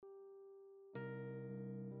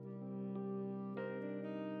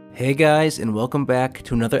Hey guys, and welcome back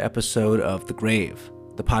to another episode of The Grave,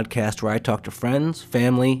 the podcast where I talk to friends,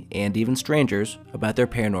 family, and even strangers about their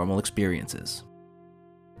paranormal experiences.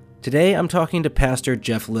 Today I'm talking to Pastor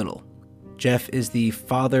Geoff Little. Geoff is the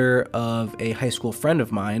father of a high school friend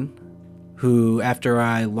of mine who, after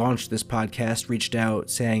I launched this podcast, reached out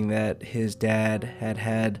saying that his dad had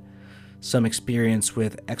had some experience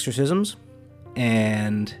with exorcisms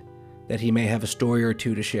and that he may have a story or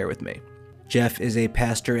two to share with me. Geoff is a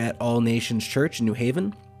pastor at All Nations Church in New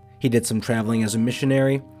Haven. He did some traveling as a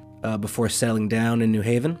missionary before settling down in New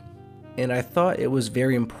Haven, and I thought it was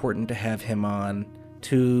very important to have him on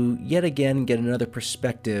to yet again get another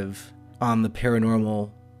perspective on the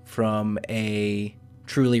paranormal from a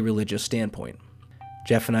truly religious standpoint.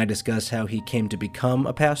 Geoff and I discuss how he came to become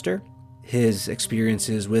a pastor, his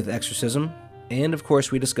experiences with exorcism, and of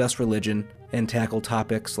course we discuss religion and tackle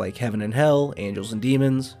topics like heaven and hell, angels and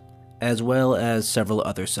demons, as well as several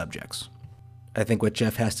other subjects. I think what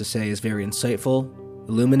Geoff has to say is very insightful,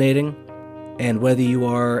 illuminating, and whether you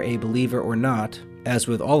are a believer or not, as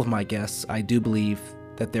with all of my guests, I do believe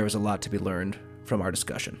that there is a lot to be learned from our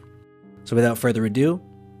discussion. So without further ado,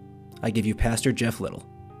 I give you Pastor Geoff Little.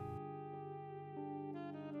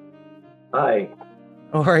 Hi.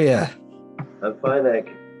 How are you? I'm fine, thank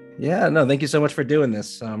you. Yeah, no, thank you so much for doing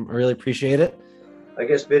this. I really appreciate it. I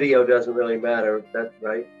guess video doesn't really matter, that's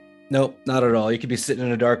right. Nope, not at all. You could be sitting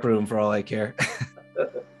in a dark room for all I care.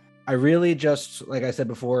 I really just, like I said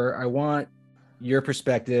before, I want your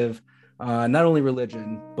perspective on not only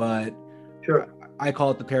religion, but Sure. I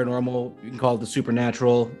call it the paranormal. You can call it the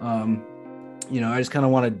supernatural. I just kind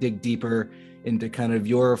of want to dig deeper into kind of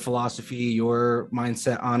your philosophy, your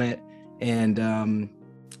mindset on it, and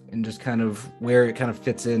just kind of where it kind of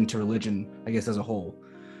fits into religion, I guess, as a whole.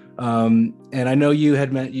 And I know you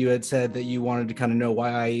had said that you wanted to kind of know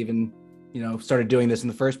why I even, started doing this in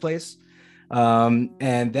the first place.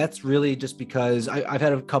 And that's really just because I've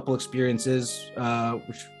had a couple experiences,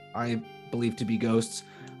 which I believe to be ghosts.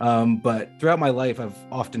 But throughout my life, I've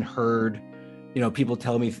often heard, people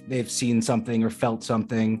tell me they've seen something or felt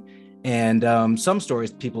something. And some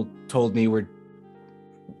stories people told me were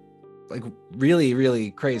like really,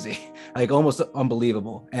 really crazy, like almost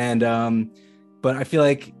unbelievable. And, but I feel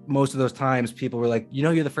like most of those times people were like,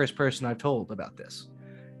 you're the first person I've told about this.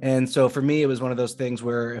 And so for me, it was one of those things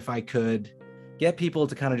where if I could get people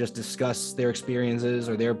to kind of just discuss their experiences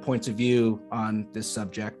or their points of view on this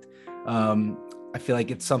subject, I feel like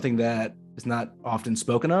it's something that is not often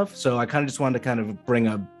spoken of. So I kind of just wanted to kind of bring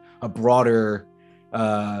a broader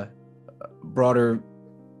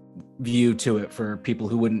view to it for people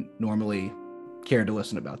who wouldn't normally care to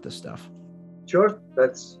listen about this stuff. Sure,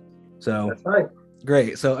 that's fine.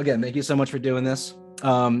 Great. So again, thank you so much for doing this.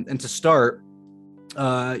 And to start,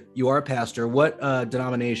 you are a pastor. What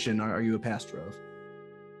denomination are you a pastor of?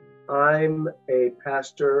 I'm a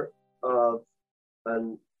pastor of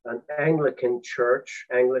an Anglican church.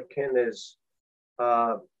 Anglican is,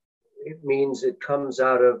 it means it comes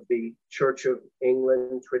out of the Church of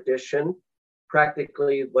England tradition.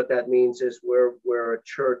 Practically, what that means is we're a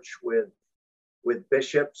church with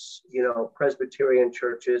bishops. Presbyterian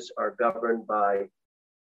churches are governed by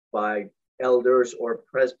elders or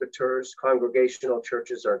presbyters. Congregational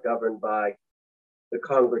churches are governed by the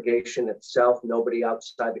congregation itself. Nobody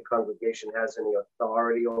outside the congregation has any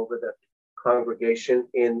authority over the congregation.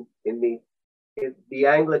 In the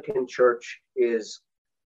Anglican church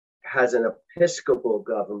has an episcopal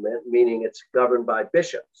government, meaning it's governed by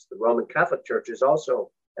bishops. The Roman Catholic Church is also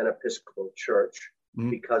an episcopal church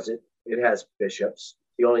because it has bishops.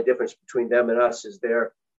 The only difference between them and us is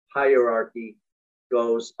their hierarchy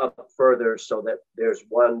goes up further, so that there's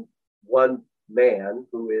one man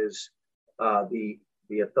who is the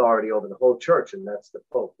authority over the whole church, and that's the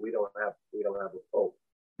Pope. We don't have a Pope.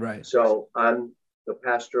 Right. So I'm the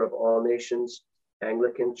pastor of All Nations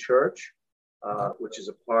Anglican Church, which is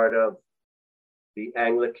a part of the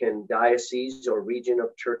Anglican diocese or region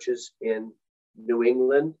of churches in New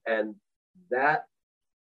England, and that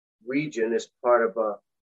region is part of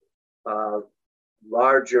a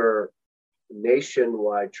larger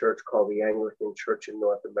nationwide church called the Anglican Church in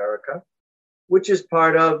North America, which is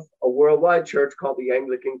part of a worldwide church called the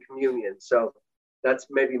Anglican Communion. So that's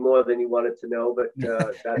maybe more than you wanted to know, but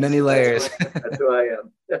that's many layers. That's who I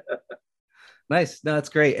am. Nice. No, that's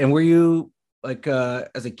great. And were you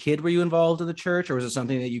as a kid, were you involved in the church, or was it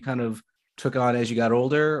something that you kind of took on as you got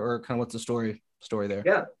older, or kind of what's the story there?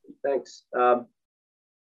 Yeah, thanks.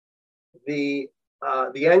 The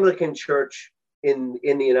Anglican Church in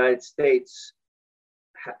the United States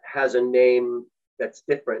has a name that's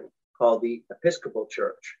different, called the Episcopal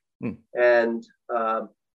Church. And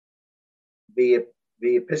the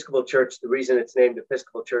the Episcopal Church, the reason it's named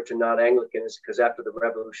Episcopal Church and not Anglican is because after the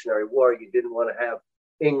Revolutionary War, you didn't want to have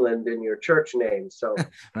England in your church name. So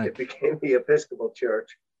right. It became the Episcopal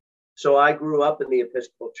Church. So I grew up in the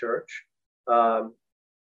Episcopal Church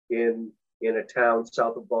in a town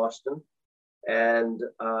south of Boston, and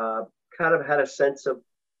kind of had a sense of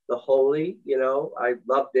the holy. I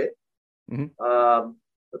loved it. Mm-hmm.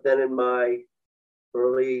 But then in my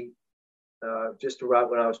early, just around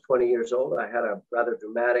when I was 20 years old, I had a rather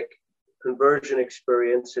dramatic conversion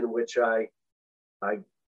experience in which I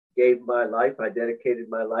gave my life, I dedicated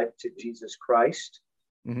my life to Jesus Christ.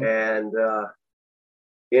 Mm-hmm. And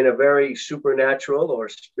in a very supernatural or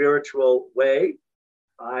spiritual way,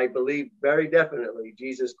 I believe very definitely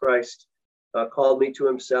Jesus Christ called me to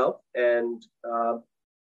himself and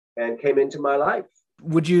came into my life.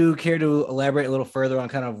 Would you care to elaborate a little further on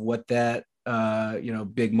kind of what that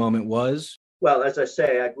big moment was? Well, as I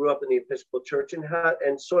say, I grew up in the Episcopal Church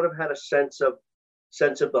and sort of had a sense of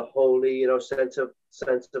the holy, sense of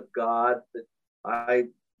God. That I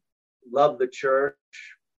love the church,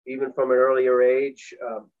 even from an earlier age,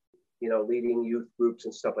 leading youth groups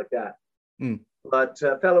and stuff like that. Mm. But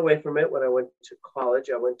fell away from it when I went to college.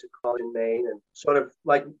 I went to college in Maine, and sort of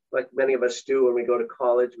like many of us do when we go to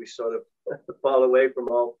college, we sort of fall away from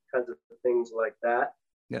all kinds of things like that.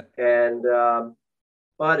 Yeah. And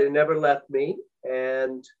but it never left me,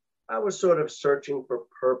 and I was sort of searching for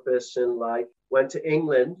purpose in life. Went to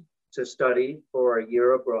England to study for a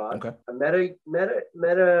year abroad. Okay. I met a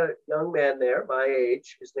young man there, my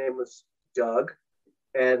age. His name was Doug,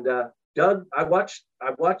 and Doug. I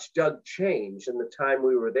watched Doug change in the time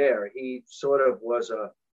we were there. He sort of was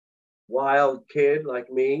a wild kid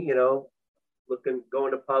like me,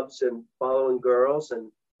 going to pubs and following girls,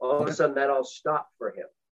 and all of a sudden that all stopped for him.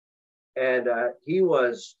 And he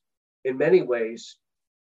was, in many ways,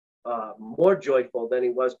 more joyful than he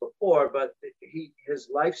was before, but his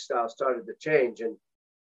lifestyle started to change. And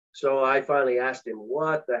so I finally asked him,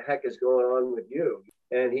 what the heck is going on with you?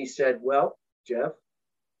 And he said, well, Geoff,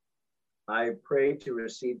 I prayed to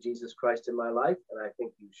receive Jesus Christ in my life, and I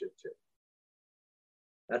think you should too.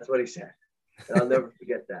 That's what he said. And I'll never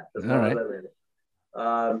forget that. As long as I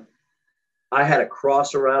live. I had a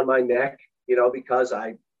cross around my neck, because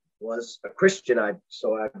I was a Christian,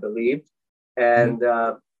 so I believed, and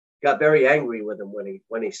got very angry with him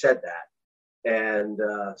when he said that, and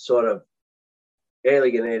sort of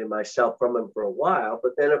alienated myself from him for a while.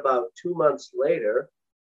 But then about 2 months later,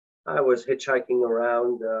 I was hitchhiking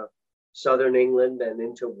around southern England and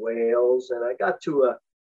into Wales, and I got to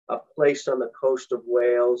a place on the coast of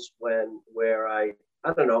Wales where I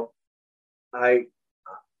don't know, I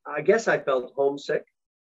guess I felt homesick.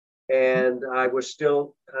 And I was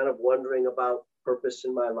still kind of wondering about purpose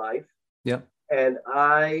in my life. Yeah. And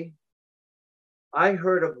I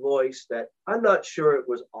heard a voice that I'm not sure it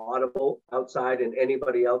was audible outside and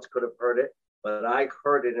anybody else could have heard it, but I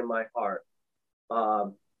heard it in my heart.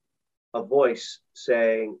 A voice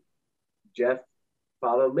saying, Geoff,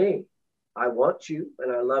 follow me. I want you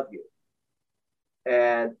and I love you.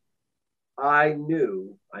 And I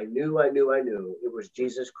knew it was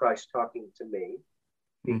Jesus Christ talking to me.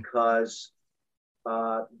 Because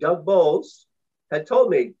Doug Bowles had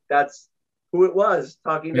told me that's who it was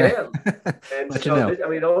talking to him. And so,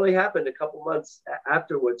 it only happened a couple months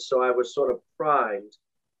afterwards. So I was sort of primed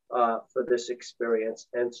for this experience.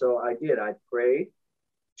 And so I did. I prayed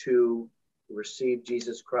to receive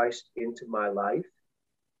Jesus Christ into my life.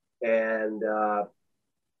 And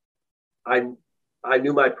I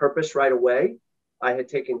knew my purpose right away. I had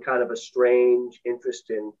taken kind of a strange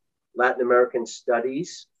interest in Latin American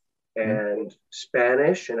studies and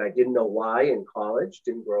Spanish, and I didn't know why in college.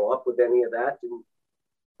 Didn't grow up with any of that.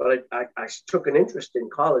 But I took an interest in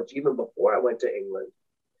college even before I went to England.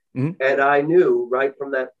 Mm-hmm. And I knew right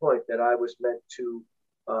from that point that I was meant to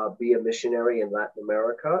be a missionary in Latin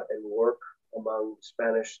America and work among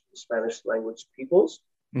Spanish language peoples.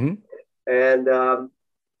 Mm-hmm. And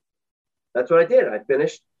that's what I did. I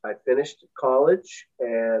finished college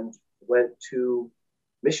and went to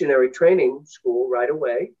missionary training school right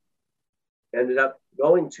away. Ended up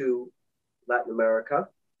going to Latin America.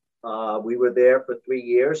 We were there for 3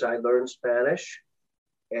 years. I learned Spanish,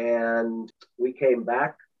 and we came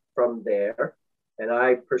back from there. And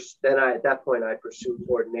at that point I pursued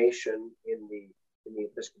ordination in the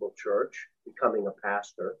Episcopal Church, becoming a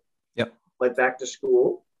pastor. Yep. Went back to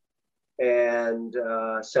school and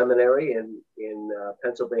seminary in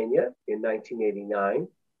Pennsylvania in 1989,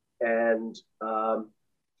 and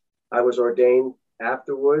I was ordained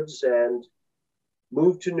afterwards and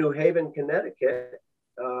moved to New Haven, Connecticut,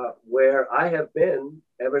 where I have been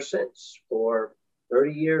ever since, for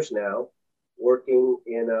 30 years now, working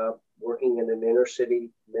in an inner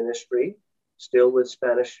city ministry, still with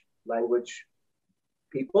Spanish language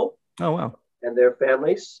people. Oh, wow. And their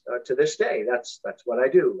families to this day. That's what I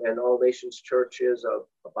do. And All Nations Church is a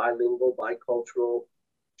bilingual, bicultural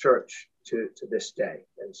church to this day.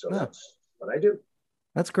 And so that's what I do.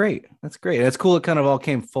 That's great. That's great. That's cool. It kind of all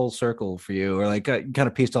came full circle for you, or like you kind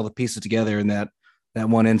of pieced all the pieces together in that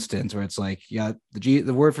one instance where it's like, yeah,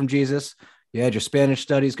 the word from Jesus. You had your Spanish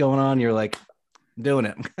studies going on. You're like, I'm doing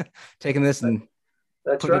it, taking this and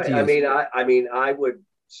that's putting right. it to use. I mean, I would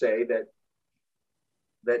say that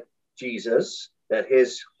Jesus, that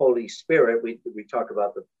His Holy Spirit. We talk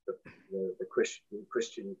about the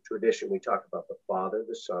Christian tradition. We talk about the Father,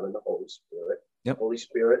 the Son, and the Holy Spirit. Yep. Holy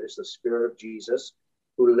Spirit is the Spirit of Jesus,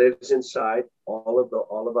 who lives inside all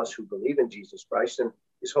of us who believe in Jesus Christ, and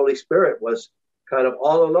His Holy Spirit was kind of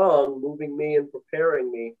all along moving me and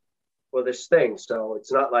preparing me for this thing. So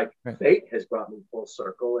it's not like fate has brought me full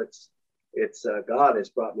circle. It's God has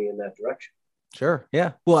brought me in that direction. Sure.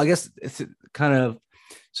 Yeah. Well, I guess it's kind of,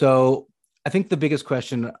 so I think the biggest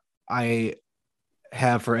question I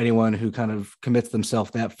have for anyone who kind of commits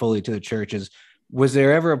themselves that fully to the church is, was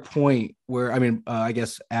there ever a point where, I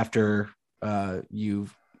guess after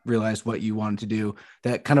you've realized what you wanted to do,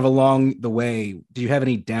 that kind of along the way, do you have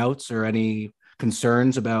any doubts or any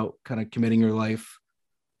concerns about kind of committing your life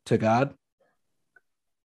to God?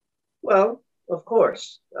 Well, of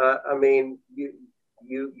course.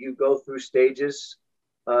 You go through stages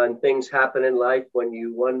and things happen in life when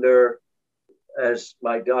you wonder, as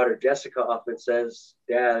my daughter Jessica often says,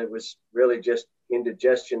 Dad, it was really just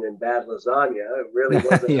indigestion and bad lasagna. It really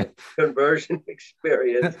wasn't a conversion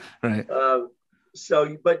experience. Right.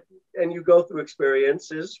 And you go through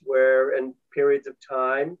experiences and periods of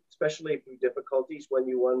time, especially through difficulties, when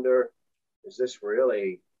you wonder, is this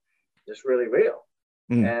really real?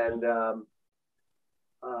 And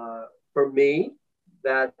for me,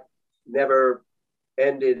 that never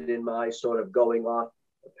ended in my sort of going off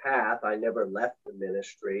the path. I never left the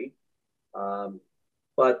ministry.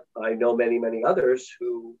 But I know many, many others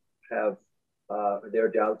who have their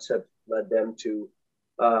doubts have led them to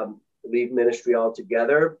leave ministry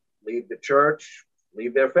altogether, leave the church,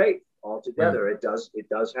 leave their faith altogether. Right. It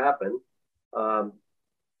does happen.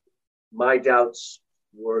 My doubts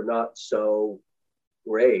were not so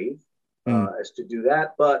grave as to do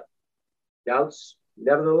that, but doubts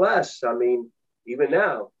nevertheless. I mean, even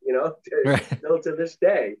now, still to this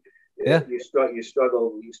day, you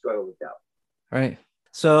struggle with doubt. Right.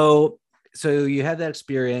 So you had that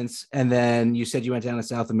experience, and then you said you went down to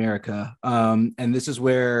South America. And this is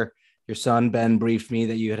where your son, Ben, briefed me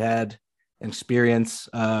that you had an experience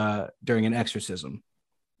during an exorcism.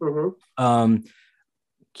 Mm-hmm.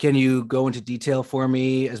 Can you go into detail for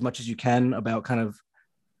me as much as you can about kind of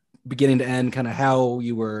beginning to end, kind of how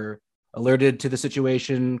you were alerted to the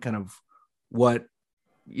situation, kind of what,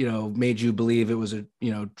 made you believe it was a,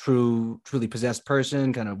 truly possessed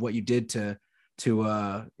person, kind of what you did to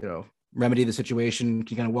remedy the situation?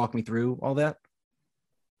 Can you kind of walk me through all that?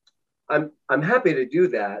 I'm happy to do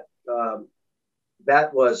that.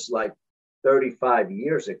 That was like 35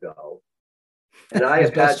 years ago. And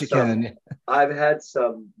I've had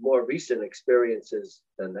some more recent experiences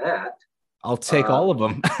than that. I'll take all of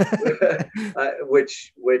them.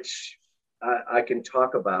 which I can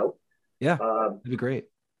talk about. Yeah, that'd be great.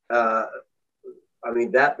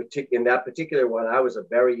 In that particular one, I was a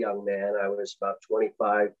very young man. I was about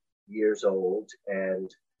 25 years old,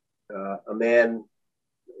 and a man,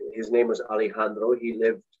 his name was Alejandro. He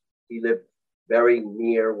lived very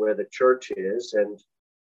near where the church is, and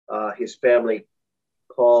his family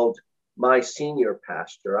called my senior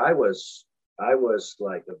pastor. I was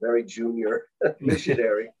like a very junior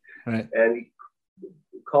missionary, right. And he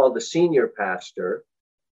called the senior pastor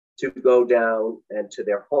to go down and to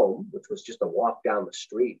their home, which was just a walk down the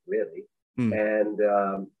street, really. And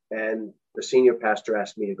the senior pastor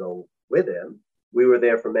asked me to go with him. We were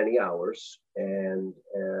there for many hours, and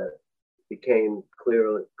it became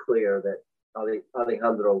clear that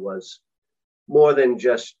Alejandro was more than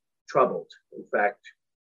just troubled. In fact,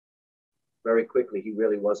 very quickly, he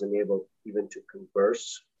really wasn't able even to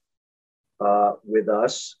converse with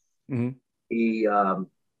us. Mm-hmm. He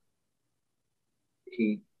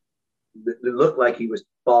looked like he was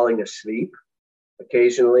falling asleep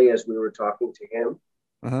occasionally as we were talking to him.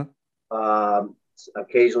 Uh-huh.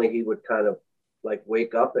 Occasionally, he would kind of like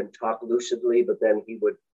wake up and talk lucidly, but then he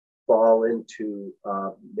would fall into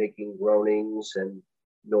making groanings and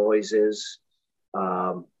noises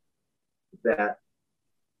that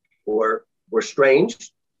were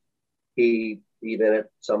strange. He even at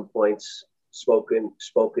some points spoken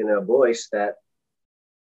a voice that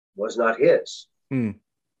was not his, Mm.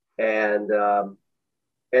 And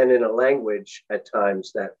in a language at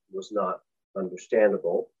times that was not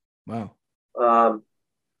understandable. Wow.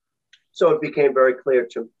 So it became very clear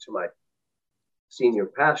to my senior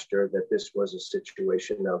pastor that this was a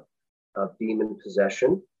situation of demon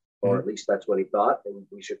possession, or at least that's what he thought, and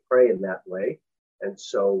we should pray in that way. And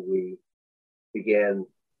so we began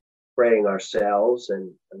praying ourselves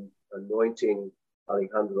and anointing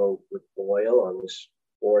Alejandro with oil on his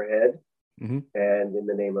forehead, and in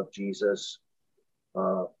the name of Jesus,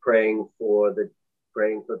 praying for the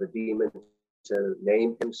demon to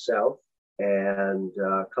name himself and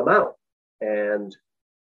come out. And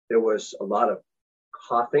there was a lot of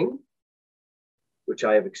coughing, which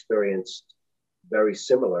I have experienced very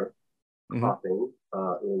similar coughing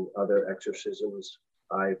in other exorcisms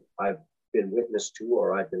I've been witness to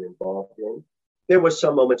or I've been involved in. There was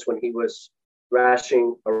some moments when he was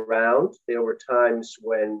thrashing around. There were times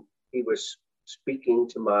when he was speaking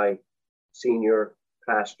to my senior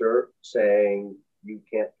pastor saying, "You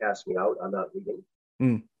can't cast me out, I'm not leaving."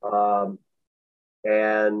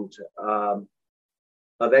 And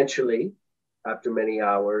eventually, after many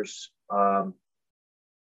hours,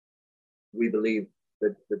 we believe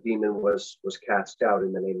that the demon was cast out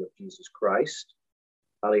in the name of Jesus Christ.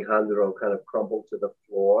 Alejandro kind of crumbled to the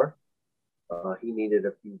floor. He needed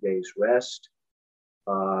a few days rest,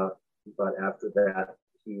 but after that,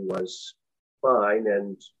 he was fine.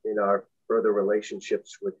 And in our further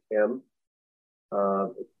relationships with him,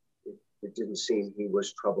 it didn't seem he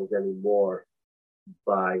was troubled anymore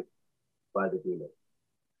by the demon.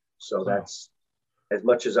 So that's as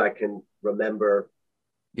much as I can remember.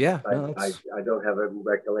 Yeah, I don't have a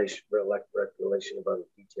recollection of other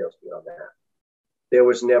details beyond that. There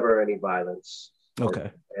was never any violence.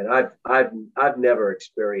 Okay. And I've never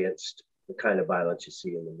experienced the kind of violence you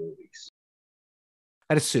see in the movies.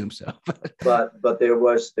 I'd assume so. but there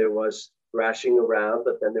was thrashing around,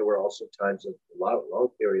 but then there were also times of long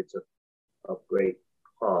periods of great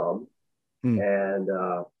calm. And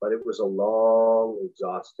but it was a long,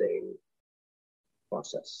 exhausting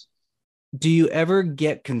process. Do you ever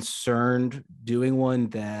get concerned doing one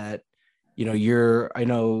that, you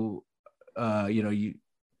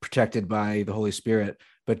protected by the Holy Spirit,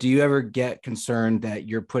 but do you ever get concerned that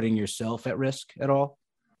you're putting yourself at risk at all?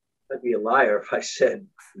 I'd be a liar if I said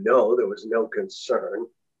no, there was no concern.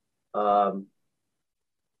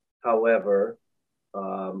 However,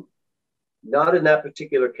 not in that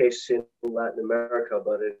particular case in Latin America,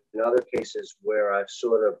 but in other cases where I've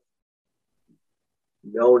sort of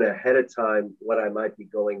known ahead of time what I might be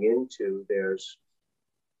going into, there's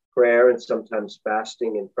prayer and sometimes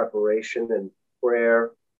fasting and preparation and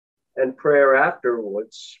prayer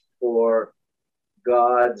afterwards for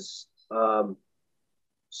God's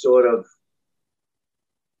sort of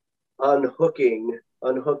unhooking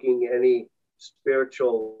any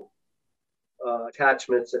spiritual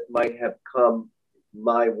attachments that might have come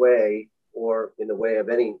my way or in the way of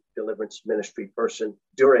any deliverance ministry person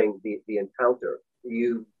during the encounter.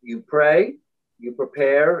 You pray, you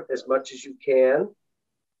prepare as much as you can,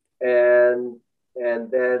 and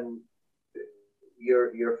then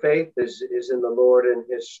your faith is in the Lord and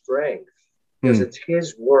His strength, because it's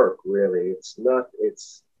His work, really. It's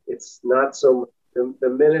not so. The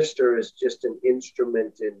minister is just an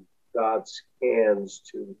instrument in God's hands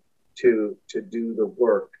to do the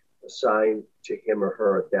work assigned to him or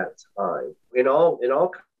her at that time. In all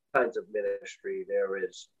kinds of ministry, there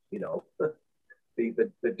is,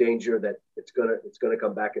 the danger that it's gonna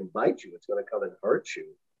come back and bite you. It's gonna come and hurt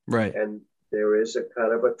you. Right. And there is a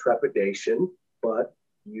kind of a trepidation, but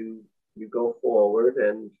you go forward,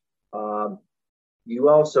 and you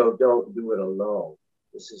also don't do it alone.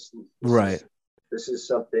 This is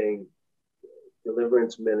something.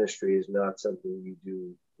 Deliverance ministry is not something you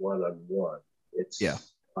do one-on-one. It's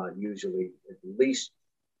usually at least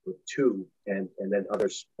with two, and then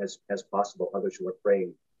others as possible, others who are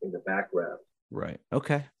praying in the background. Right.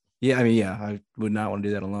 Okay. Yeah. I would not want to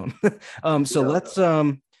do that alone. Let's,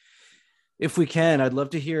 if we can, I'd love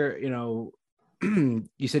to hear, you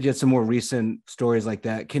said you had some more recent stories like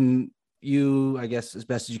that. Can you, I guess, as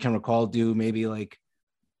best as you can recall, do maybe like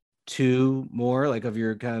two more, like of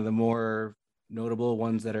your kind of the more notable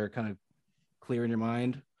ones that are kind of clear in your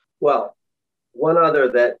mind? Well, one other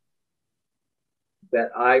that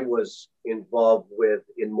I was involved with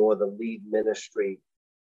in more the lead ministry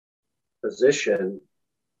position,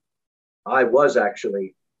 I was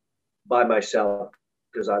actually by myself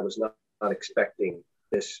because I was not expecting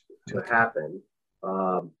this to happen.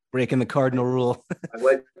 Breaking the cardinal rule.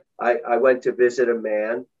 I went to visit a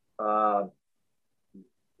man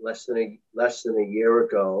less than a year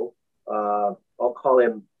ago. I'll call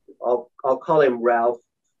him Ralph.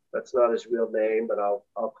 That's not his real name, but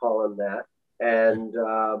I'll call him that. And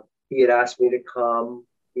he had asked me to come.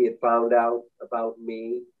 He had found out about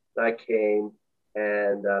me. And I came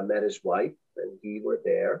and met his wife, and he were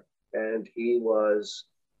there, and he was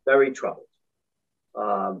very troubled.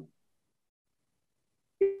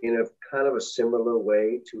 In a kind of a similar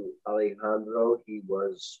way to Alejandro, he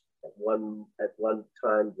was at one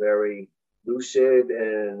time very lucid,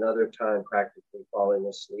 and another time practically falling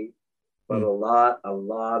asleep. But a lot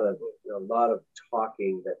of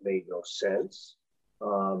talking that made no sense.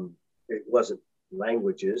 It wasn't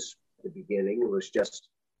languages at the beginning; it was just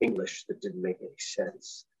English that didn't make any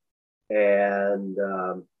sense. And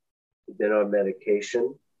he'd been on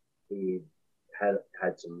medication. He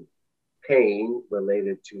had some pain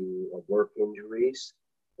related to work injuries,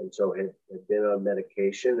 and so had been on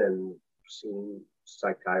medication and seen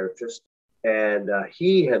psychiatrists. And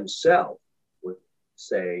he himself would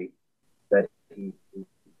say that he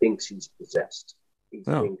thinks he's possessed. He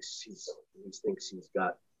thinks he's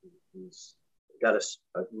got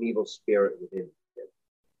an evil spirit within him.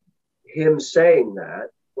 Him saying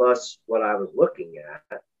that, plus what I was looking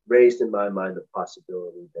at, raised in my mind the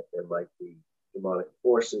possibility that there might be demonic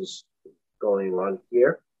forces going on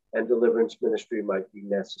here, and deliverance ministry might be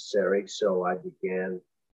necessary. So I began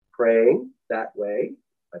praying that way.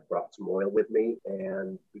 I brought some oil with me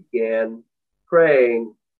and began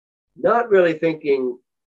praying, not really thinking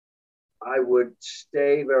I would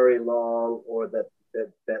stay very long or that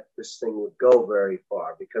this thing would go very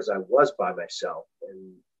far, because I was by myself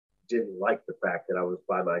and didn't like the fact that I was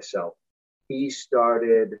by myself. He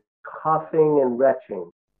started coughing and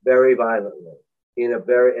retching very violently in a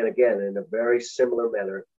very similar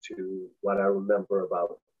manner to what I remember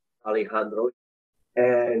about Alejandro.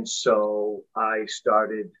 And so I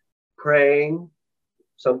started praying,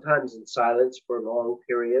 sometimes in silence for long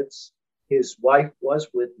periods. His wife was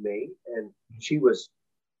with me, and she was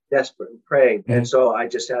desperate and praying. Mm-hmm. And so I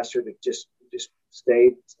just asked her to just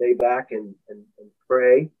stay back and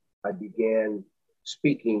pray. I began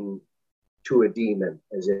speaking to a demon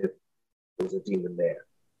as if there was a demon there,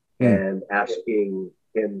 and asking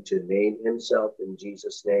him to name himself in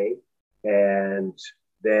Jesus' name. And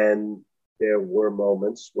then there were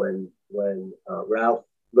moments when Ralph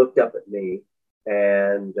looked up at me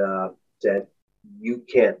and said, "You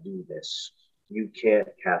can't do this. You can't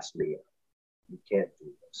cast me out. You can't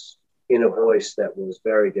do this," in a voice that was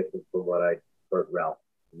very different from what I heard Ralph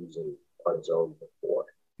using on his own before.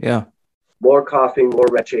 Yeah. More coughing, more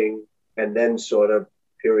retching, and then sort of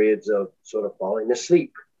periods of sort of falling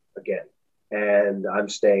asleep again. And I'm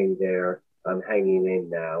staying there. I'm hanging in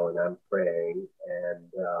now, and I'm praying,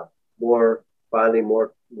 and more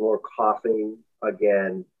coughing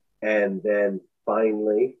again. And then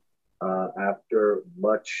finally, after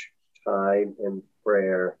much time and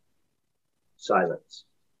prayer, silence.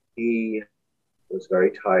 He was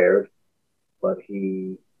very tired, but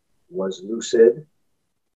he was lucid,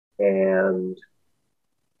 and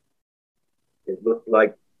it looked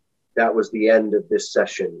like that was the end of this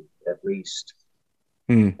session, at least.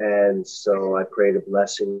 And so I prayed a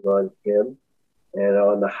blessing on him and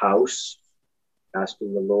on the house,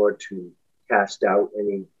 asking the Lord to cast out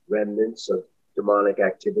any remnants of demonic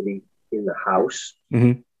activity in the house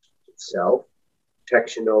itself,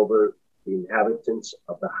 protection over the inhabitants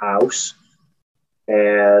of the house,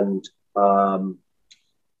 and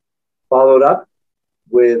followed up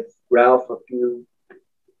with Ralph a few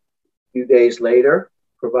days later,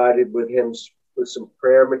 provided with him with some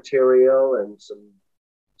prayer material and some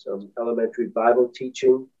elementary Bible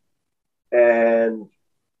teaching. And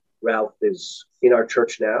Ralph is in our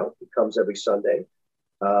church now. He comes every Sunday.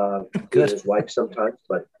 Good. His wife sometimes,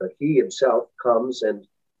 but he himself comes, and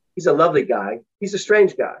he's a lovely guy. He's a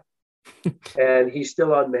strange guy. And he's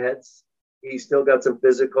still on meds. He's still got some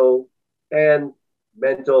physical and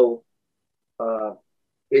mental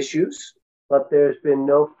issues, but there's been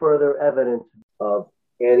no further evidence of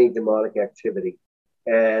any demonic activity.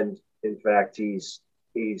 And in fact, he's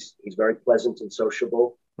very pleasant and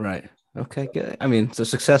sociable. Right. Okay, good. I mean, it's a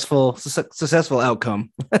successful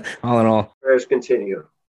outcome, all in all. Prayers continue.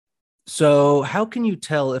 So how can you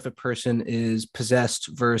tell if a person is possessed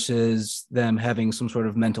versus them having some sort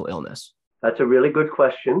of mental illness? That's a really good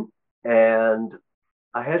question. And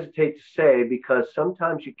I hesitate to say, because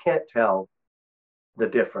sometimes you can't tell the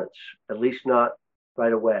difference, at least not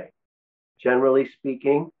right away. Generally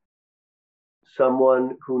speaking,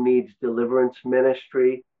 someone who needs deliverance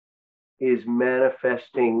ministry is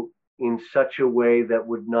manifesting in in such a way that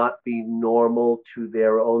would not be normal to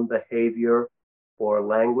their own behavior or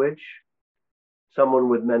language. Someone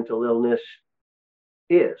with mental illness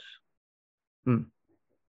is. Hmm.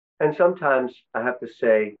 And sometimes I have to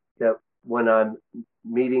say that when I'm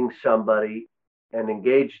meeting somebody and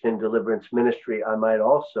engaged in deliverance ministry, I might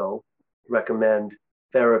also recommend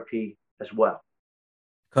therapy as well.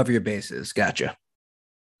 Cover your bases. Gotcha.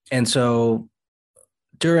 And so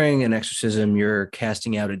during an exorcism, you're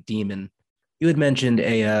casting out a demon. You had mentioned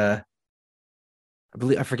I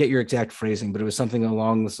forget your exact phrasing, but it was something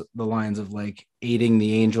along the lines of like aiding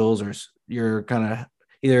the angels, or you're kind of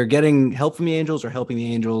either getting help from the angels or helping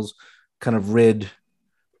the angels kind of rid,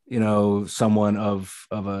 someone of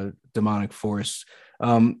a demonic force.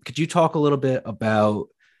 Could you talk a little bit about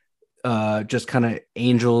just kind of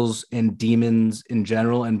angels and demons in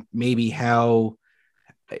general, and maybe how,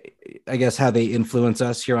 I guess, how they influence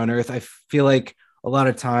us here on Earth? I feel like a lot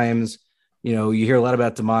of times, you hear a lot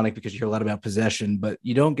about demonic because you hear a lot about possession, but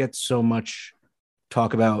you don't get so much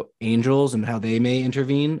talk about angels and how they may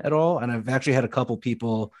intervene at all. And I've actually had a couple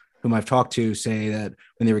people whom I've talked to say that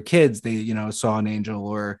when they were kids, they, saw an angel,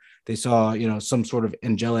 or they saw, some sort of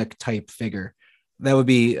angelic type figure. That'd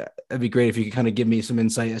be great if you could kind of give me some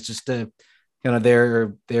insight as just to kind of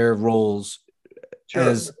their roles. Sure.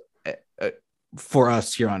 As for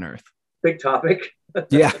us here on Earth. Big topic.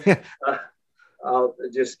 Yeah. I'll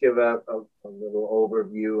just give a little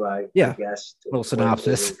overview, I guess. A little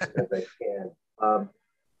synopsis. As I can.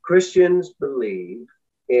 Christians believe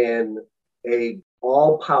in a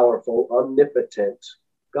all-powerful, omnipotent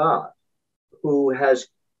God who has,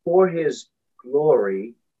 for his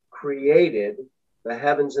glory, created the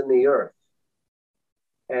heavens and the earth.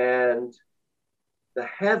 And the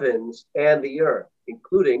heavens and the earth,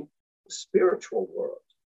 including the spiritual world,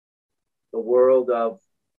 the world of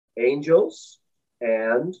angels,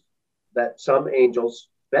 and that some angels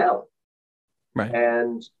fell. Right.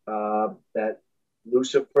 And that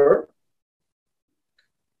Lucifer,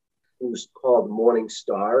 who's called the morning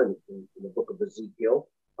star in the book of Ezekiel,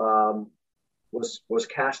 was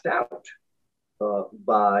cast out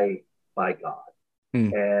by God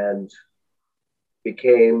and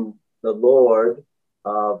became the Lord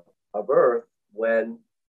of earth when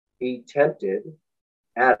he tempted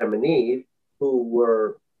Adam and Eve, who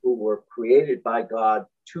were created by God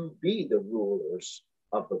to be the rulers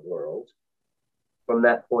of the world. From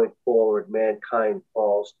that point forward, mankind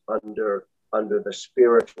falls under the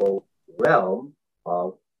spiritual realm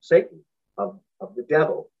of Satan, of the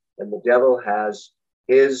devil. And the devil has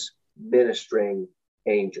his ministering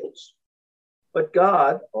angels. But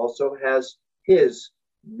God also has his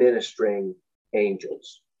ministering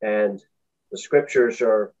angels. And the scriptures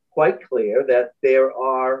are quite clear that there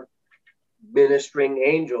are ministering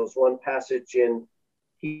angels. One passage in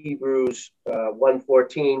Hebrews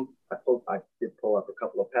 1:14, I did pull up a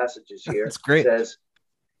couple of passages here. That's great. Says,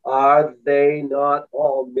 "Are they not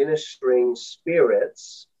all ministering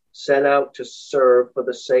spirits sent out to serve for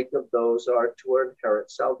the sake of those who are to inherit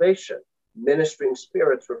salvation?" Ministering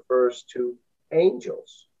spirits refers to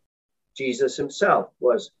angels. Jesus himself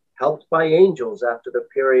was helped by angels after the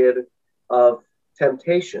period of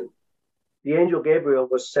temptation. The angel Gabriel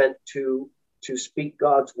was sent to speak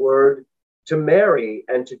God's word to Mary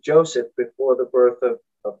and to Joseph before the birth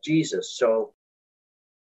of Jesus. So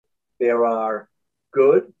there are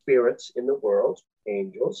good spirits in the world,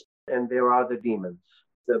 angels, and there are the demons.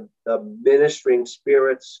 The ministering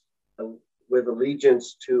spirits with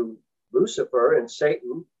allegiance to Lucifer and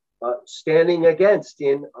Satan, standing against,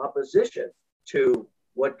 in opposition to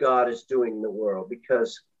what God is doing in the world,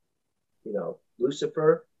 because,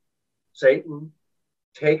 Lucifer, Satan,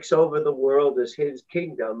 takes over the world as his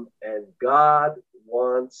kingdom, and God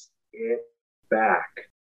wants it back.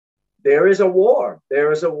 There is a war.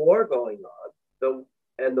 There is a war going on.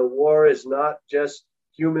 And the war is not just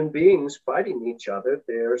human beings fighting each other.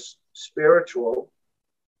 There's spiritual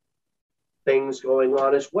things going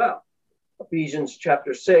on as well. Ephesians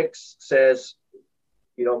chapter 6 says,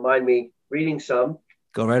 you don't mind me reading some.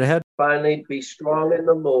 Go right ahead. Finally, be strong in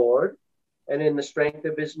the Lord and in the strength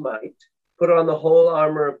of his might. Put on the whole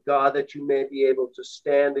armor of God that you may be able to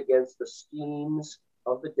stand against the schemes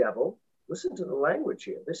of the devil. Listen to the language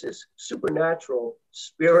here. This is supernatural,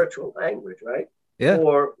 spiritual language, right? Yeah.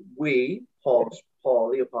 For we,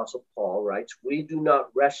 the Apostle Paul writes, we do not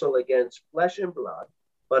wrestle against flesh and blood,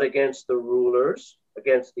 but against the rulers,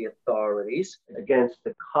 against the authorities, against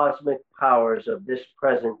the cosmic powers of this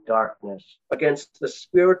present darkness, against the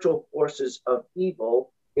spiritual forces of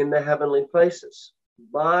evil in the heavenly places.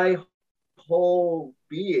 My whole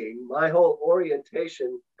being, my whole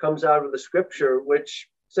orientation comes out of the scripture, which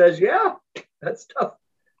says, yeah, that stuff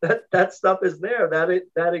that stuff is there,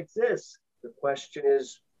 that exists. The question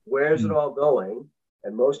is, where's it all going?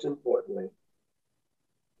 And most importantly,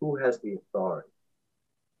 who has the authority?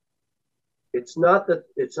 It's not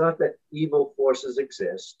that evil forces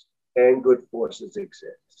exist and good forces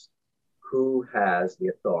exist. Who has the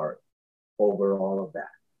authority over all of that?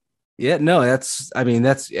 Yeah, no, it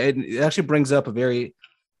actually brings up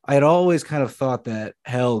I had always kind of thought that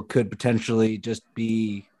hell could potentially just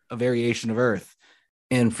be a variation of Earth.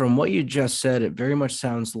 And from what you just said, it very much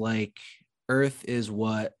sounds like Earth is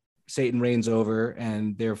what Satan reigns over,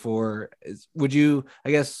 and therefore,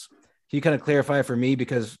 I guess, can you kind of clarify for me?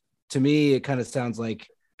 Because to me, it kind of sounds like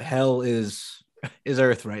hell is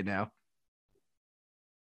Earth right now.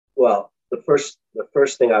 Well, the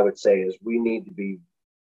first thing I would say is we need to be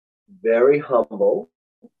very humble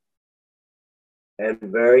and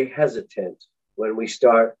very hesitant when we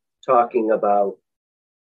start talking about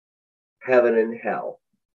heaven and hell.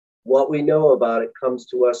 What we know about it comes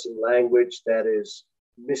to us in language that is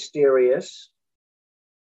mysterious.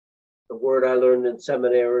 The word I learned in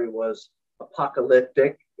seminary was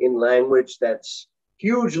apocalyptic, in language that's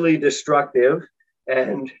hugely destructive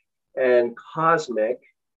and cosmic.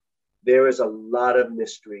 There is a lot of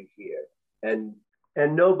mystery here. And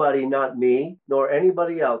nobody, not me, nor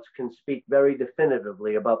anybody else, can speak very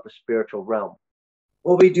definitively about the spiritual realm.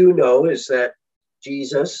 What we do know is that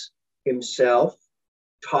Jesus himself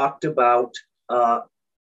talked about a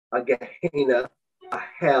Gehenna, a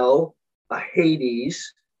hell, a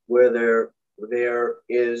Hades, where there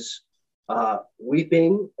is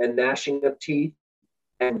weeping and gnashing of teeth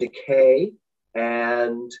and decay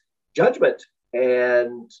and judgment.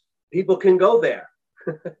 And people can go there.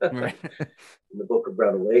 Right. In the book of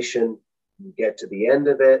Revelation, you get to the end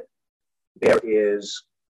of it, there is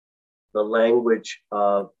the language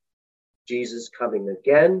of Jesus coming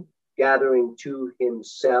again, gathering to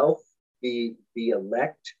himself the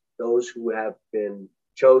elect, those who have been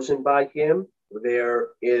chosen by him. There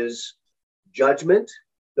is judgment,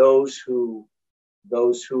 those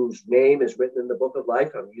whose name is written in the book of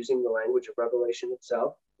life. I'm using the language of Revelation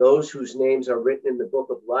itself. Those whose names are written in the book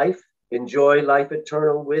of life enjoy life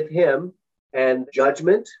eternal with him, and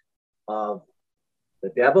judgment of the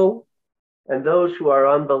devil, and those who are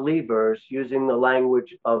unbelievers, using the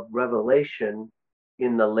language of Revelation,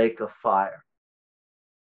 in the lake of fire.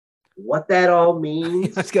 What that all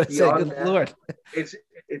means, I was going to say, good Lord, it's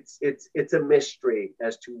a mystery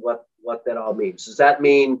as to what that all means. Does that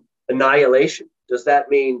mean annihilation? Does that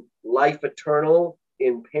mean life eternal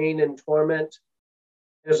in pain and torment?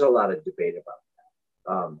 There's a lot of debate about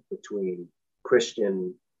that between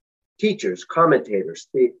Christian teachers, commentators,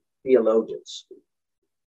 theologians.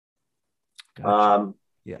 Gotcha.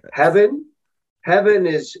 Yeah. Heaven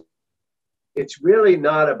is, it's really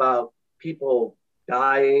not about people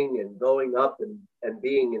dying and going up and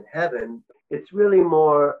being in heaven. It's really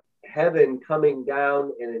more heaven coming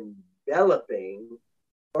down and enveloping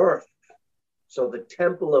earth. So the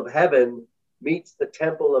temple of heaven meets the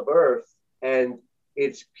temple of earth, and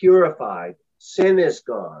it's purified. Sin is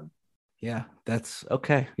gone. Yeah, that's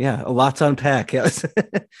okay. Yeah, a lot to unpack. Yes.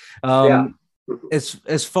 Yeah.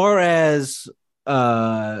 As far as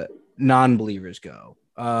non-believers go,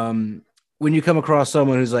 when you come across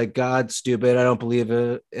someone who's like, God's stupid, I don't believe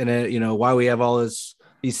in it, why we have all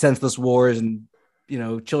these senseless wars and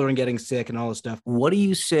children getting sick and all this stuff, what do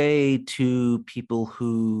you say to people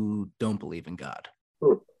who don't believe in God?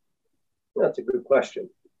 That's a good question.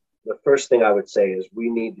 The first thing I would say is we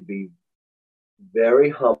need to be very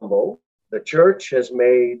humble. The church has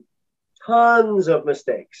made tons of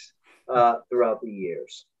mistakes throughout the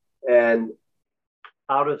years, and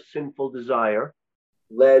out of sinful desire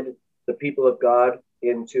led the people of God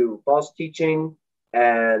into false teaching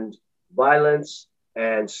and violence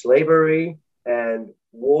and slavery and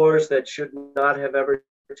wars that should not have ever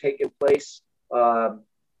taken place.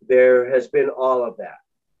 There has been all of that.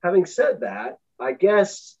 Having said that, I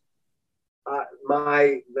guess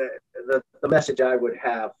the message I would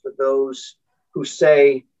have for those who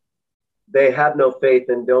say they have no faith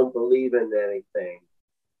and don't believe in anything,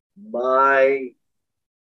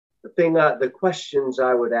 the questions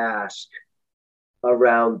I would ask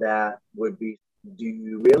around that would be, do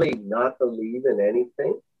you really not believe in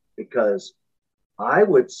anything? Because I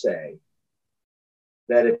would say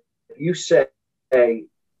that if you say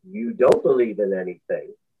you don't believe in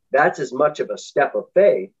anything, that's as much of a step of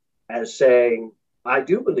faith as saying, I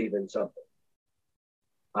do believe in something.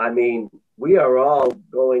 I mean, we are all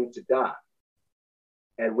going to die,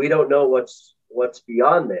 and we don't know what's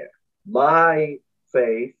beyond there. My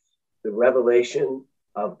faith, the revelation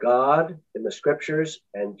of God in the scriptures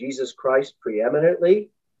and Jesus Christ preeminently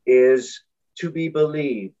is to be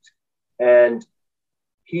believed, and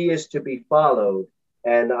he is to be followed,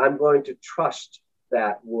 and I'm going to trust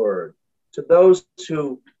that word. To those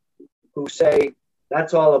who say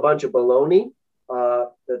that's all a bunch of baloney,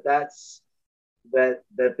 that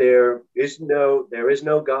there is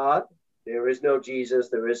no God, there is no Jesus,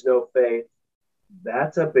 there is no faith.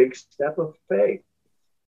 That's a big step of faith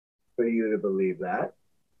for you to believe that.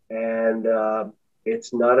 And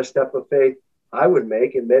it's not a step of faith I would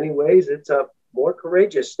make. In many ways, it's a more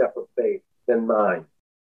courageous step of faith than mine.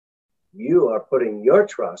 You are putting your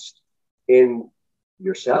trust in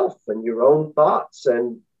yourself and your own thoughts.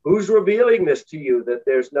 And who's revealing this to you, that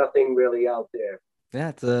there's nothing really out there? Yeah,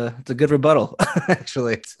 it's a good rebuttal,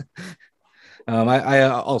 actually. I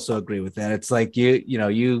also agree with that. It's like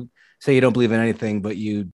you say you don't believe in anything, but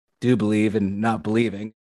you do believe in not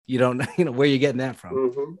believing. You don't where you're getting that from.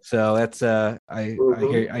 Mm-hmm. So that's I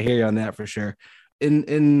hear you on that for sure.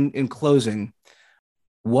 In closing,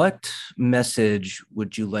 what message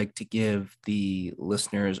would you like to give the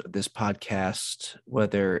listeners of this podcast,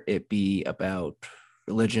 whether it be about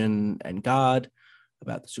religion and God,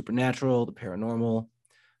 about the supernatural, the paranormal?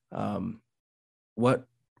 What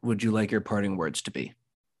would you like your parting words to be?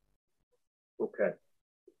 Okay.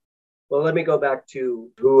 Well, let me go back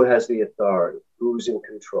to who has the authority, who's in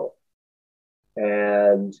control.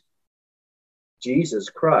 And Jesus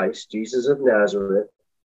Christ, Jesus of Nazareth,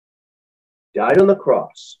 died on the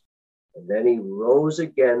cross, and then he rose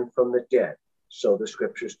again from the dead, so the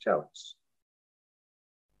scriptures tell us.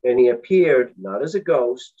 And he appeared not as a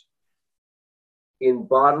ghost, in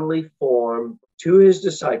bodily form to his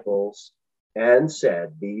disciples, and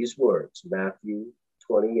said these words, Matthew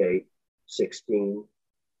 28:16,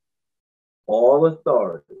 all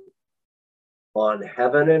authority on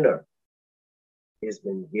heaven and earth has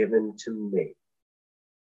been given to me.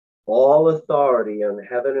 All authority on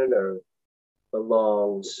heaven and earth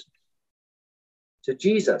belongs to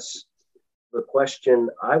Jesus. The question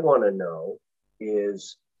I want to know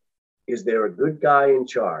is there a good guy in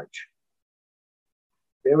charge?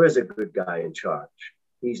 There is a good guy in charge.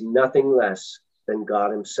 He's nothing less than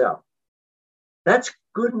God himself. That's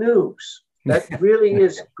good news. That really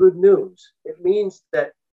is good news. It means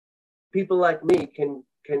that people like me can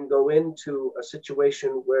go into a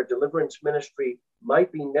situation where deliverance ministry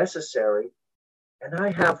might be necessary, and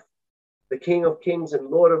I have the King of Kings and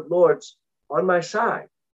Lord of Lords on my side.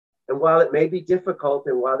 And while it may be difficult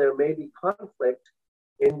and while there may be conflict,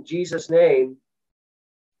 in Jesus' name,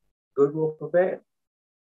 good will prevail.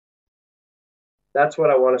 That's what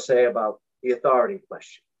I want to say about the authority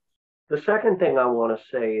question. The second thing I want to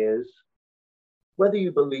say is, whether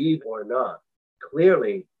you believe or not,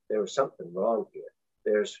 clearly there is something wrong here.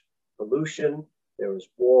 There's pollution, there is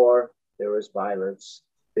war, there is violence,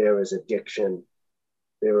 there is addiction,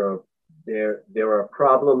 there are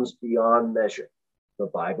problems beyond measure. The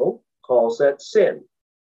Bible calls that sin.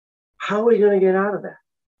 How are we going to get out of that?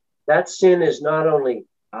 That sin is not only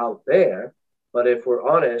out there, but if we're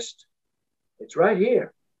honest, it's right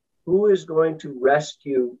here. Who is going to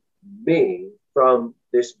rescue me from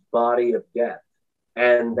this body of death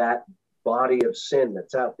and that body of sin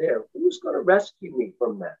that's out there? Who's going to rescue me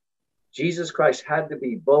from that? Jesus Christ had to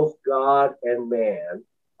be both God and man.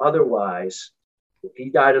 Otherwise, if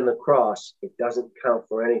he died on the cross, it doesn't count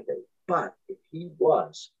for anything. But if he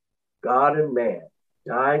was God and man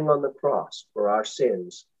dying on the cross for our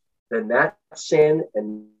sins, then that sin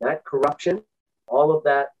and that corruption, all of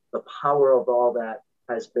that, the power of all that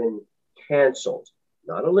has been canceled.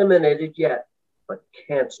 Not eliminated yet, but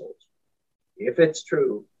canceled. If it's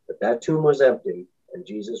true that that tomb was empty and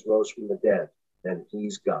Jesus rose from the dead, then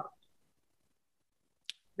he's God.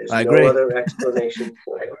 There's no other explanation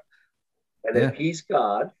for it. And if he's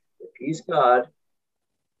God,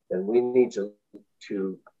 then we need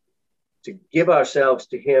to give ourselves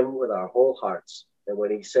to him with our whole hearts. And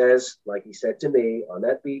when he says, like he said to me on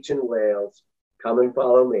that beach in Wales, come and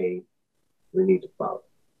follow me, we need to follow.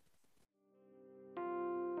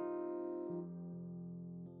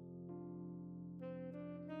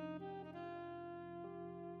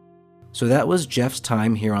 So that was Geoff's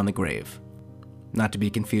time here on The Grave. Not to be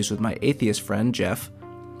confused with my atheist friend, Geoff.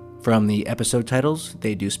 From the episode titles,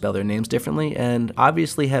 they do spell their names differently and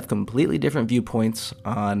obviously have completely different viewpoints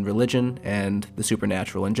on religion and the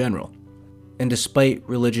supernatural in general. And despite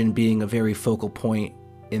religion being a very focal point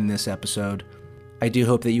in this episode, I do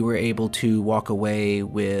hope that you were able to walk away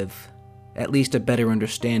with at least a better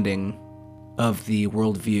understanding of the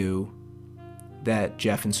worldview that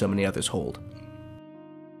Geoff and so many others hold.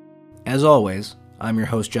 As always, I'm your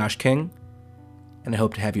host, Josh King. and I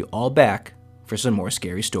hope to have you all back for some more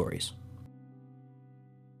scary stories.